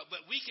wasn't talking about.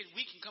 But we can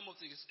come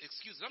up with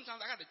excuses.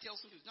 Sometimes I got to tell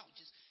some people, no,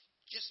 just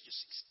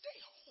stay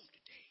home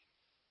today.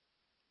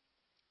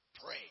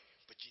 Pray,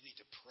 but you need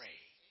to pray.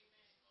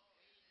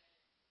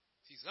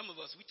 See, some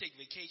of us, we take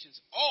vacations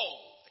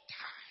all the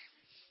time.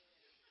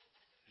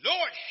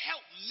 Lord,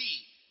 help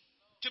me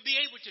to be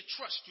able to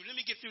trust you. Let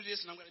me get through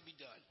this and I'm going to be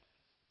done.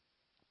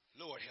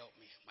 Lord, help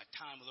me. My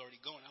time is already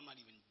going. I'm not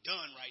even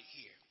done right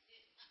here.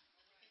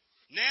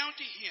 Now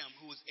to him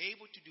who is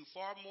able to do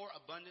far more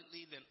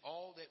abundantly than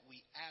all that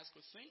we ask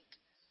or think,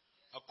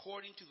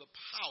 according to the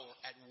power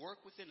at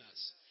work within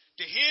us.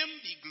 To him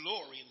be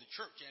glory in the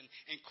church and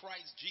in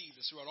Christ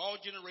Jesus throughout all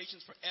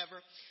generations forever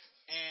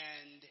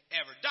and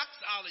ever.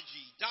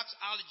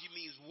 Doxology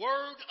means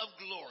word of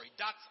glory.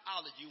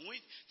 Doxology. When we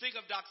think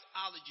of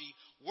doxology,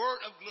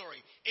 word of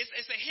glory,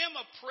 it's a hymn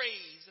of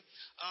praise,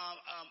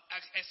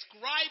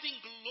 ascribing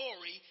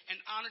glory and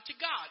honor to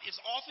God.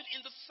 It's often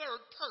in the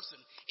third person.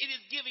 It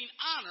is giving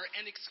honor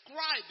and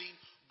ascribing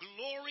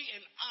glory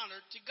and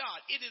honor to God.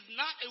 It is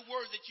not a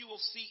word that you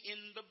will see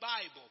in the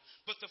Bible,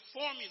 but the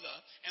formula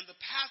and the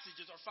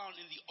passages are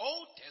found in the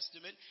Old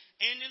Testament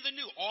and in the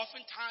New,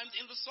 oftentimes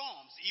in the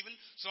Psalms. Even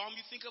Psalm,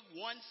 you think of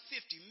 150.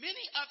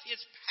 Many of his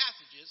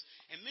passages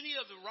and many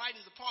of the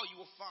writings of Paul, you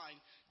will find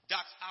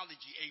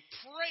doxology, a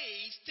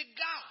praise to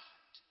God.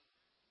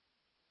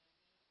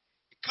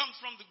 It comes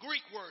from the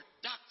Greek word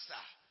doxa,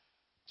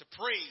 to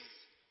praise,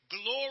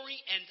 glory,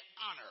 and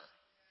honor,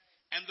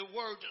 and the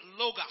word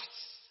logos,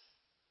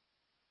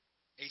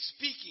 a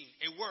speaking,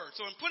 a word.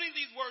 So in putting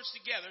these words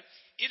together,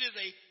 it is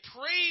a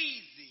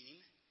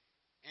praising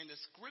and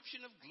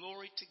ascription of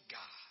glory to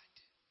God.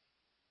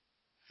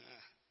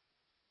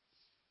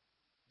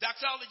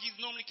 Doxologies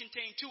normally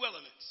contain two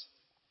elements.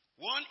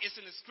 One is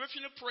an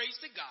ascription of praise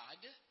to God.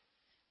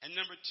 And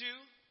number two,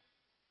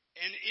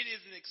 and it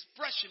is an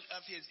expression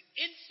of his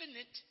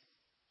infinite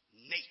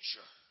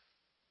nature.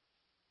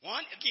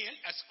 One, again,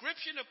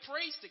 ascription of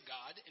praise to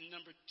God. And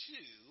number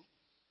two,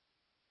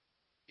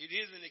 it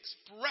is an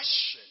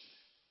expression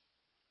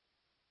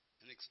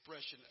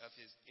of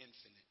his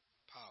infinite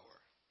power.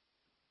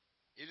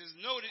 It is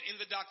noted in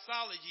the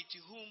doxology to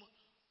whom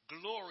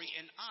glory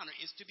and honor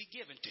is to be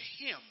given. To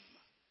him,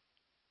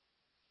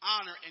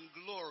 honor and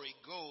glory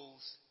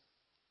goes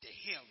to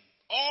him.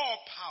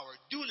 All power,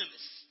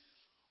 dunamis,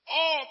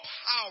 all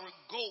power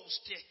goes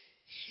to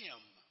him.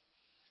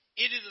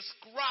 It is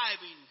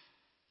ascribing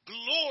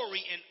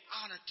glory and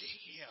honor to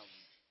him.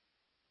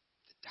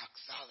 The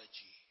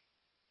doxology,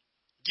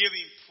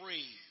 giving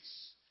praise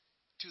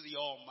to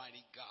the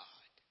Almighty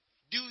God.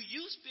 Do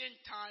you spend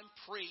time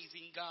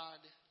praising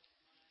God?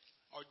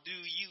 Or do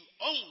you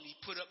only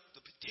put up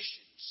the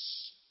petitions?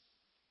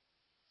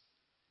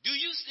 Do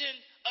you send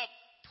up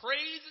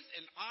praises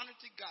and honor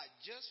to God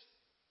just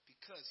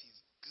because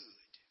he's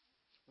good?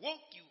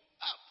 Woke you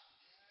up.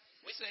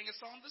 We sang a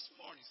song this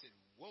morning. It said,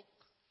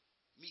 woke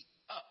me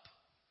up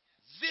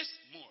this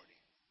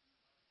morning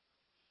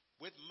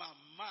with my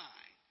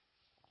mind.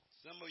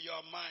 Some of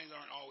y'all minds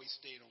aren't always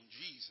stayed on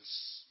Jesus,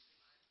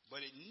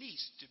 but it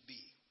needs to be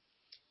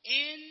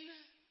in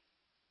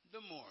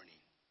the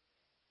morning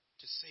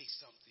to say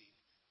something.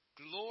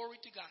 Glory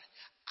to God.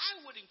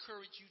 I would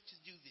encourage you to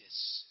do this.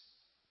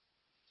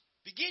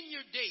 Begin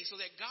your day so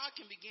that God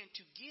can begin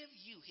to give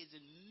you his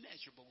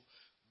immeasurable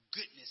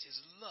goodness, his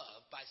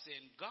love, by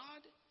saying,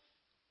 God,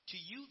 to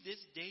you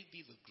this day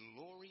be the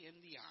glory and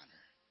the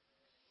honor.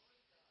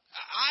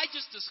 I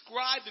just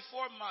described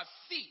before my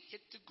feet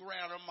hit the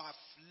ground or my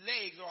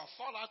legs or I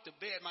fall out the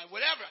bed,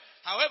 whatever,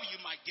 however you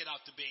might get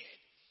out the bed.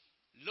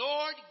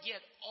 Lord,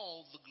 get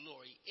all the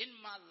glory in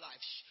my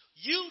life.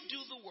 You do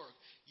the work.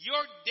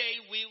 Your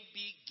day will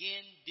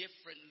begin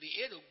differently.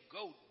 It'll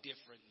go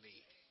differently.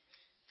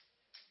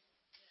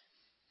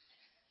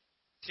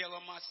 Tell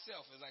on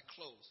myself as I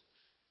close.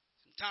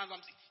 Sometimes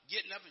I'm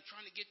getting up and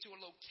trying to get to a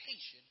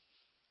location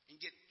and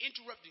get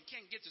interrupted and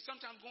can't get to.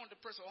 Sometimes going to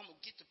prayer, so I'm going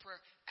to get to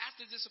prayer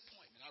after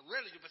disappointment. I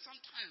rarely do, but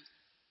sometimes,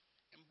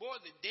 and boy,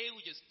 the day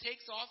just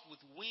takes off with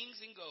wings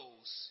and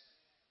goes.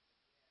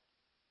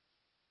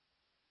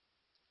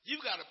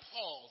 You've got to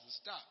pause and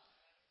stop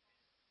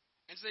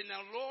and say,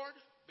 now, Lord,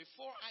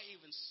 before I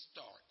even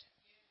start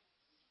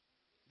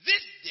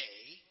this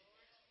day,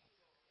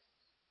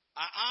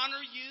 I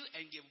honor you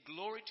and give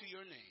glory to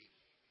your name.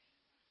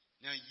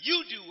 Now,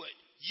 you do what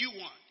you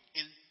want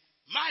in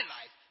my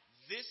life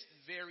this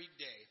very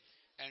day,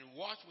 and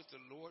watch what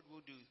the Lord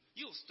will do.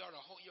 You'll start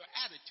your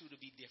attitude will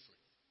be different.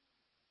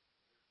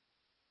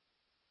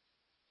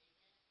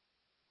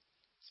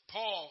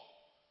 Paul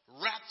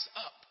wraps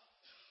up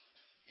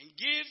and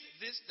gives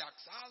this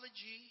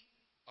doxology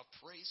of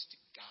praise to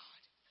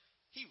God.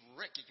 He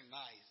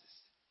recognizes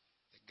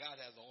that God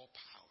has all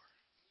power.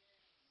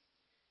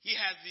 He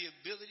has the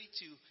ability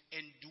to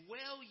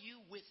indwell you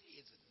with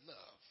his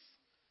love.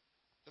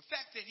 The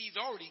fact that he's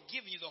already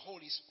given you the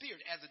Holy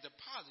Spirit as a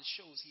deposit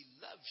shows he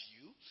loves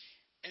you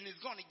and is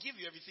going to give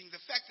you everything.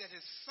 The fact that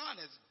his son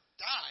has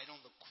died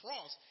on the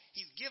cross,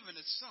 he's given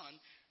his son,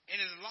 and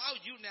has allowed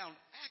you now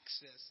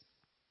access.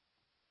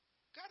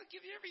 God will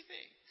give you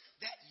everything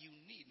that you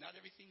need, not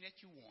everything that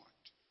you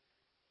want,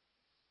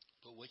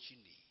 but what you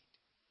need.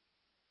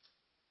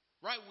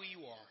 Right where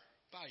you are,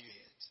 bow your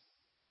heads.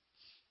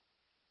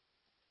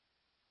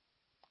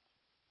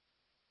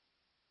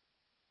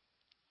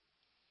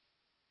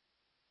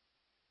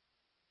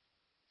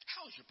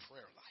 How's your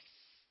prayer life?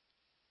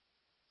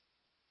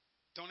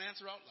 Don't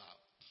answer out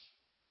loud.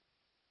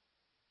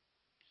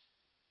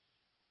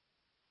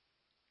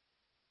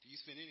 Do you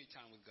spend any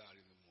time with God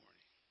in the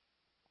morning?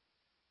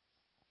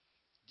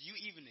 Do you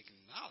even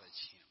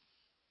acknowledge him?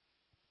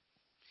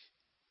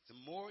 The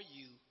more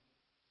you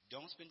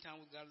don't spend time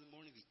with God in the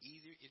morning, the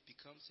easier it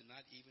becomes to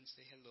not even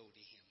say hello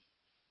to him.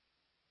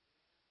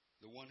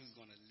 The one who's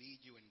going to lead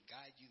you and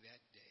guide you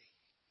that day.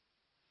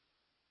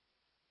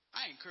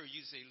 I encourage you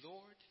to say,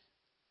 Lord,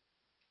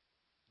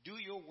 do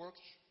your work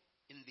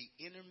in the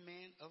inner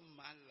man of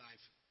my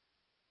life,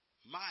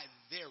 my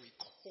very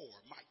core,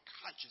 my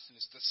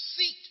consciousness, the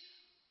seat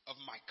of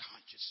my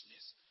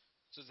consciousness,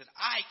 so that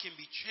I can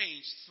be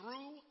changed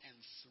through and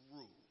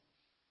through.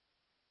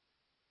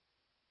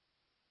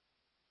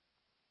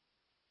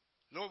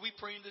 Lord, we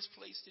pray in this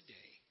place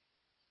today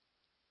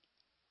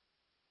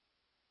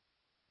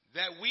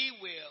that we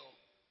will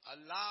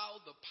allow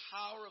the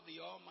power of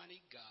the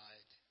Almighty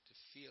God to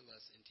fill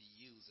us and to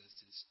use us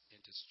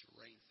and to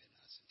strengthen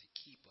us and to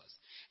keep us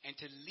and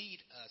to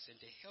lead us and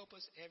to help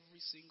us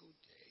every single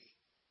day.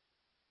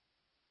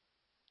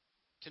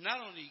 To not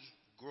only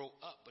grow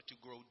up, but to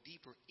grow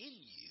deeper in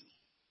you.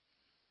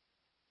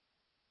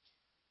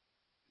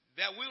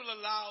 That we will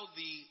allow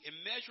the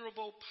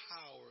immeasurable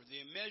power,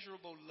 the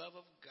immeasurable love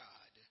of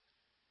God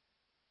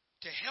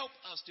to help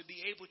us to be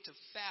able to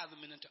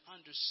fathom and to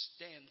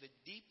understand the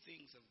deep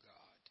things of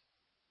God.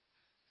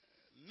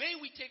 May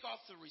we take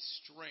off the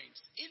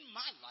restraints. In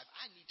my life,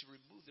 I need to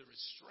remove the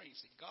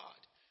restraints that God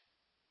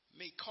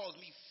may cause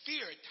me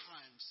fear at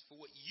times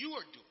for what you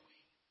are doing,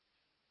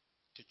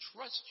 to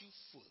trust you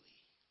fully.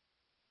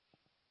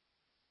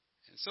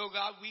 And so,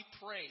 God, we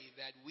pray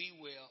that we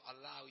will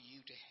allow you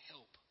to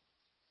help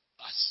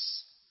us,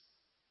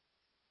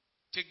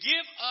 to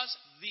give us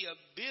the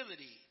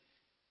ability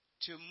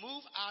to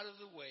move out of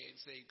the way and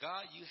say,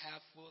 God, you have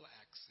full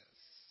access.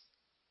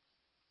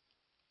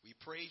 We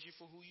praise you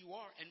for who you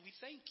are, and we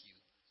thank you.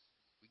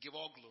 We give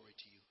all glory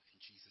to you in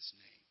Jesus'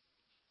 name.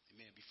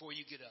 Amen. Before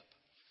you get up,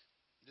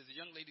 there's a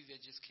young lady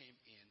that just came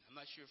in. I'm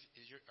not sure if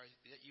is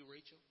that you,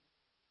 Rachel?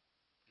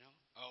 No?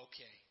 Oh,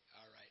 okay.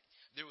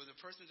 there was a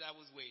person that I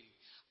was waiting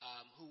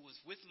who was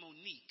with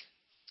Monique,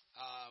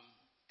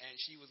 and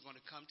she was going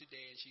to come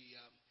today, and she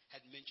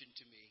had mentioned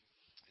to me,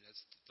 and I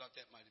thought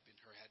that might have been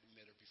her. I hadn't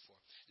met her before.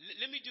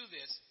 Let me do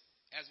this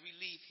as we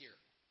leave here.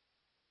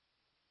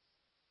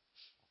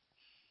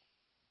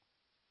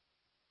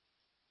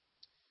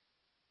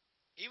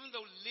 Even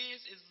though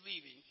Liz is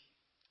leaving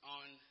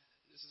on,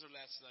 this is her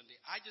last Sunday,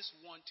 I just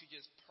want to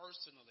just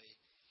personally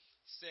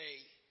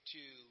say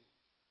to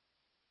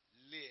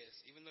Liz,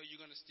 even though you're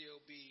going to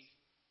still be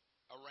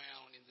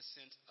around in the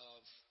sense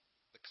of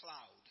the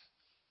cloud,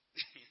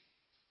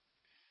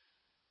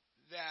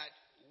 that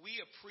we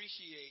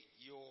appreciate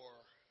your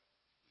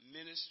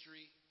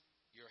ministry,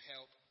 your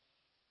help,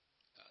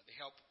 the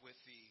help with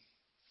the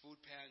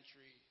food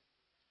pantry,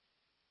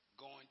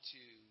 going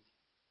to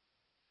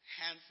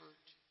Hanford,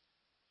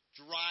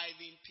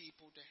 driving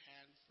people to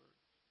Hanford,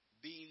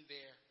 being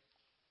there,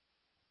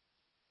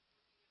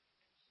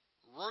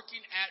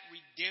 working at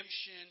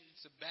Redemption,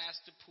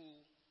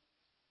 Sebastopol,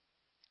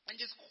 and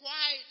just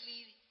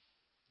quietly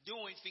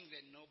doing things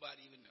that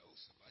nobody even knows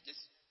about,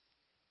 just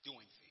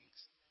doing things.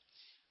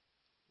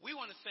 We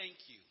want to thank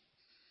you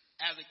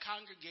as a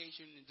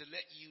congregation and to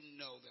let you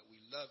know that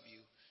we love you,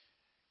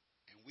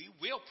 and we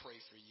will pray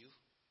for you,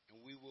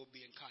 and we will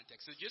be in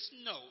contact. So just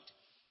note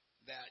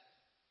that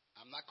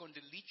I'm not going to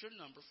delete your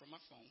number from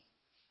my phone.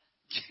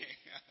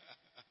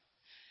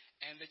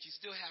 And that you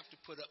still have to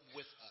put up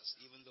with us,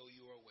 even though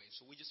you are away.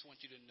 So we just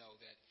want you to know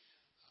that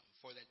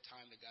for that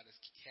time that God has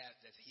had,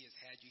 that He has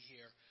had you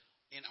here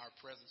in our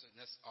presence, and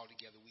that's all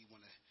together. We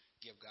want to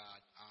give God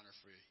honor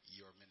for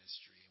your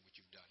ministry and what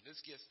you've done.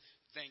 Let's just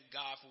thank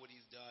God for what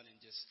He's done and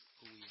just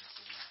who He is.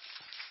 Amen.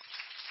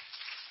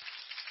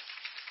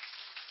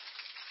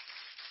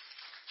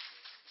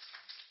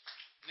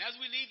 And as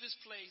we leave this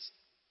place,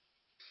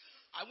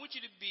 I want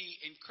you to be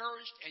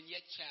encouraged and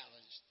yet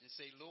challenged and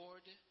say,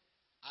 Lord,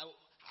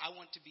 I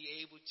want to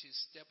be able to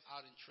step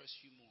out and trust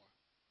you more.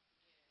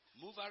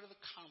 Move out of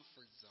the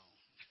comfort zone.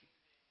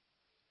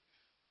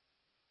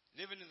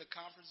 Living in the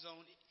comfort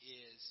zone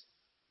is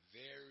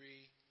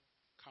very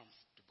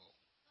comfortable.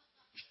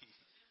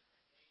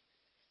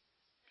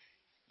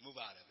 Move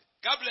out of it.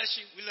 God bless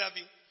you. We love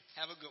you.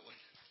 Have a good one.